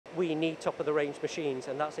we need top of the range machines,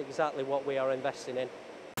 and that's exactly what we are investing in.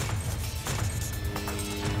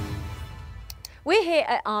 We're here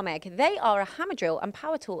at Armeg. They are a hammer drill and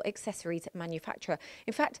power tool accessories manufacturer.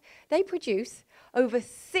 In fact, they produce over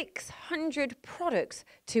 600 products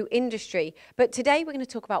to industry. But today we're going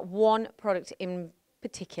to talk about one product in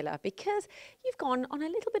particular, because you've gone on a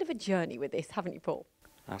little bit of a journey with this, haven't you, Paul?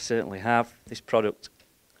 I certainly have. This product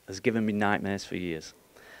has given me nightmares for years.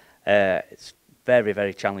 It's very,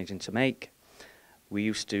 very challenging to make. We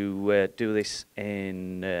used to do this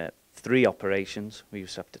in 3 operations. We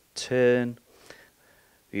used to have to turn,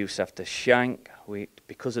 we used to have to shank.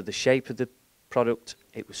 Because of the shape of the product,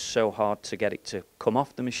 it was so hard to get it to come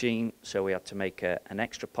off the machine, so we had to make an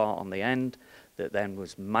extra part on the end that then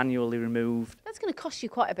was manually removed. That's going to cost you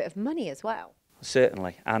quite a bit of money as well.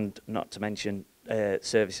 Certainly, and not to mention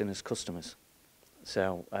servicing as customers.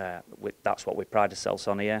 So that's what we pride ourselves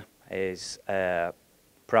on here, is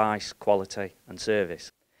price, quality and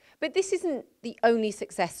service. But this isn't the only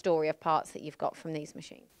success story of parts that you've got from these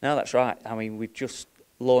machines. No, that's right. I mean, we've just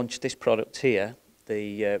launched this product here,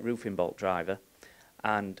 the roofing bolt driver,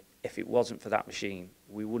 and if it wasn't for that machine,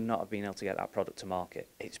 we would not have been able to get that product to market.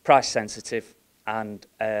 It's price sensitive, and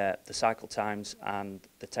the cycle times and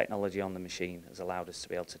the technology on the machine has allowed us to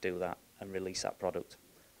be able to do that and release that product,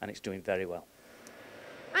 and it's doing very well.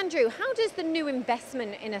 Andrew, how does the new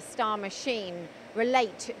investment in a star machine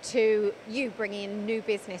relate to you bringing in new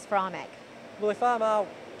business for Armeg? Well, if I'm out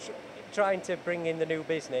trying to bring in the new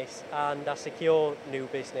business and I secure new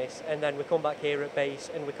business, and then we come back here at base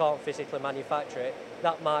and we can't physically manufacture it,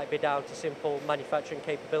 that might be down to simple manufacturing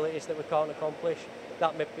capabilities that we can't accomplish.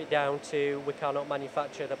 That may be down to we cannot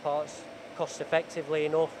manufacture the parts cost effectively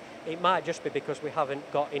enough. It might just be because we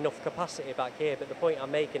haven't got enough capacity back here, but the point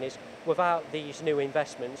I'm making is without these new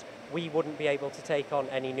investments, we wouldn't be able to take on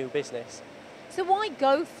any new business. So why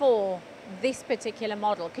go for this particular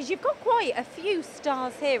model? Because you've got quite a few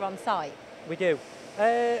stars here on site. We do.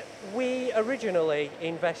 We originally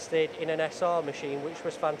invested in an SR machine, which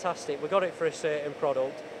was fantastic. We got it for a certain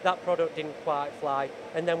product. That product didn't quite fly,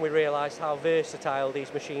 and then we realised how versatile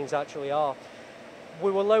these machines actually are.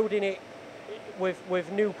 We were loading it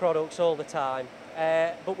with new products all the time,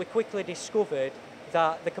 but we quickly discovered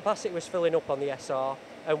that the capacity was filling up on the SR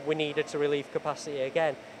and we needed to relieve capacity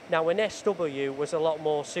again. Now, an SW was a lot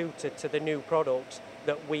more suited to the new products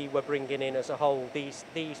that we were bringing in as a whole. These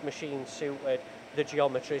machines suited the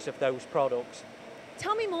geometries of those products.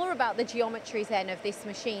 Tell me more about the geometries then of this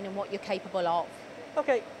machine and what you're capable of.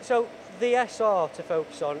 Okay, so the SR, to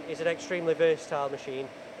focus on, is an extremely versatile machine.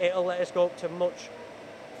 It'll let us go up to much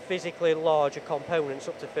physically larger components,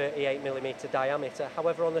 up to 38mm diameter.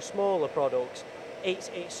 However, on the smaller products, it's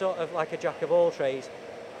sort of like a jack of all trades.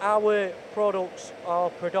 Our products are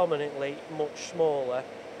predominantly much smaller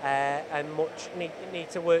and need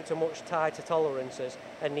to work to much tighter tolerances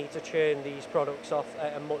and need to churn these products off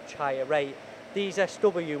at a much higher rate. These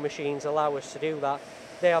SW machines allow us to do that.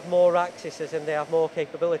 They have more axes and they have more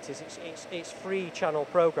capabilities. It's free channel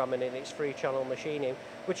programming and it's free channel machining,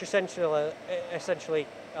 which essentially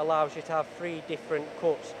allows you to have 3 different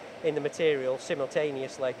cuts in the material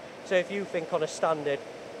simultaneously. So if you think on a standard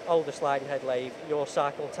older sliding head lathe, your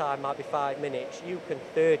cycle time might be 5 minutes, you can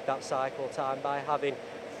third that cycle time by having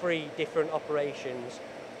 3 different operations,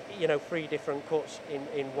 3 different cuts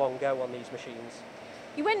in one go on these machines.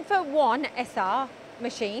 You went for one SR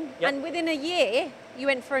machine, yep. And within a year you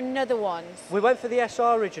went for another one. We went for the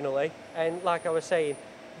SR originally, and like I was saying,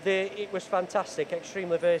 it was fantastic,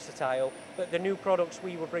 extremely versatile, but the new products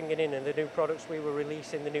we were bringing in and the new products we were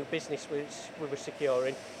releasing, the new business we were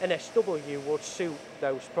securing, an SW would suit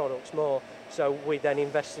those products more. So we then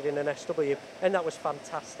invested in an SW, and that was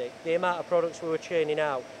fantastic. The amount of products we were churning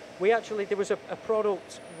out. There was a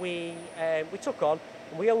product we took on,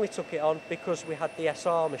 and we only took it on because we had the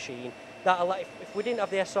SR machine. If we didn't have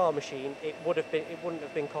the SR machine, it wouldn't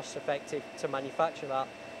have been cost effective to manufacture that.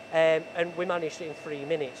 And we managed it in 3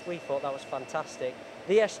 minutes. We thought that was fantastic.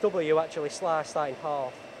 The SW actually sliced that in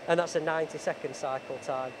half, and that's a 90-second cycle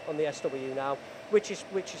time on the SW now, which is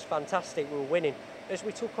fantastic. We were winning. As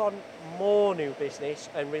we took on more new business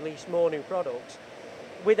and released more new products,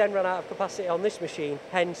 we then ran out of capacity on this machine.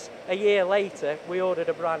 Hence, a year later, we ordered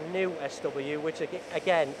a brand new SW, which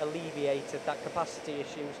again alleviated that capacity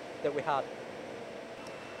issues that we had.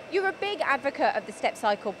 You're a big advocate of the Step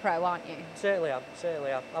Cycle Pro, aren't you? Certainly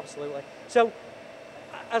am, absolutely. So,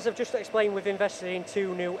 as I've just explained, we've invested in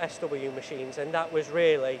 2 new SW machines, and that was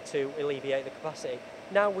really to alleviate the capacity.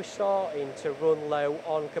 Now we're starting to run low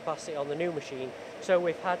on capacity on the new machine, so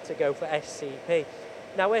we've had to go for SCP.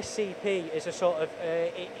 Now SCP is a sort of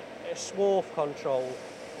a swarf control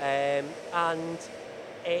and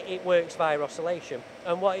it works via oscillation.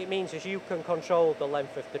 And what it means is you can control the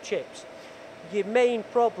length of the chips. Your main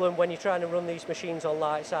problem when you're trying to run these machines on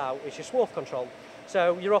lights out is your swath control.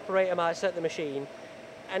 So your operator might set the machine,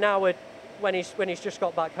 an hour when he's just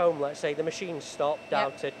got back home, let's say, the machine's stopped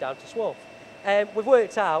down to swath. We've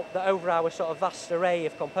worked out that over our sort of vast array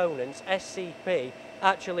of components, SCP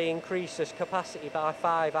actually increases capacity by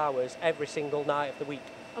 5 hours every single night of the week.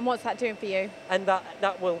 And what's that doing for you? And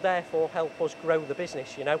that will therefore help us grow the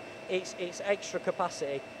business, you know. It's extra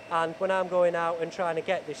capacity, and when I'm going out and trying to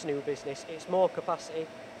get this new business, it's more capacity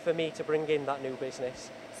for me to bring in that new business.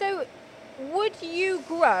 So would you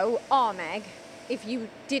grow Armeg if you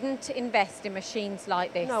didn't invest in machines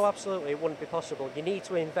like this? No, absolutely, it wouldn't be possible. You need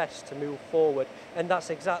to invest to move forward, and that's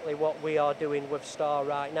exactly what we are doing with Star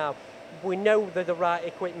right now. We know they're the right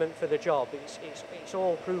equipment for the job. It's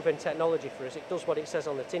all proven technology for us. It does what it says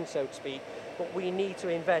on the tin, so to speak, but we need to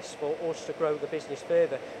invest for us to grow the business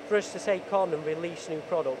further. For us to take on and release new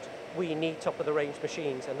products, we need top-of-the-range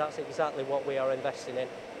machines, and that's exactly what we are investing in.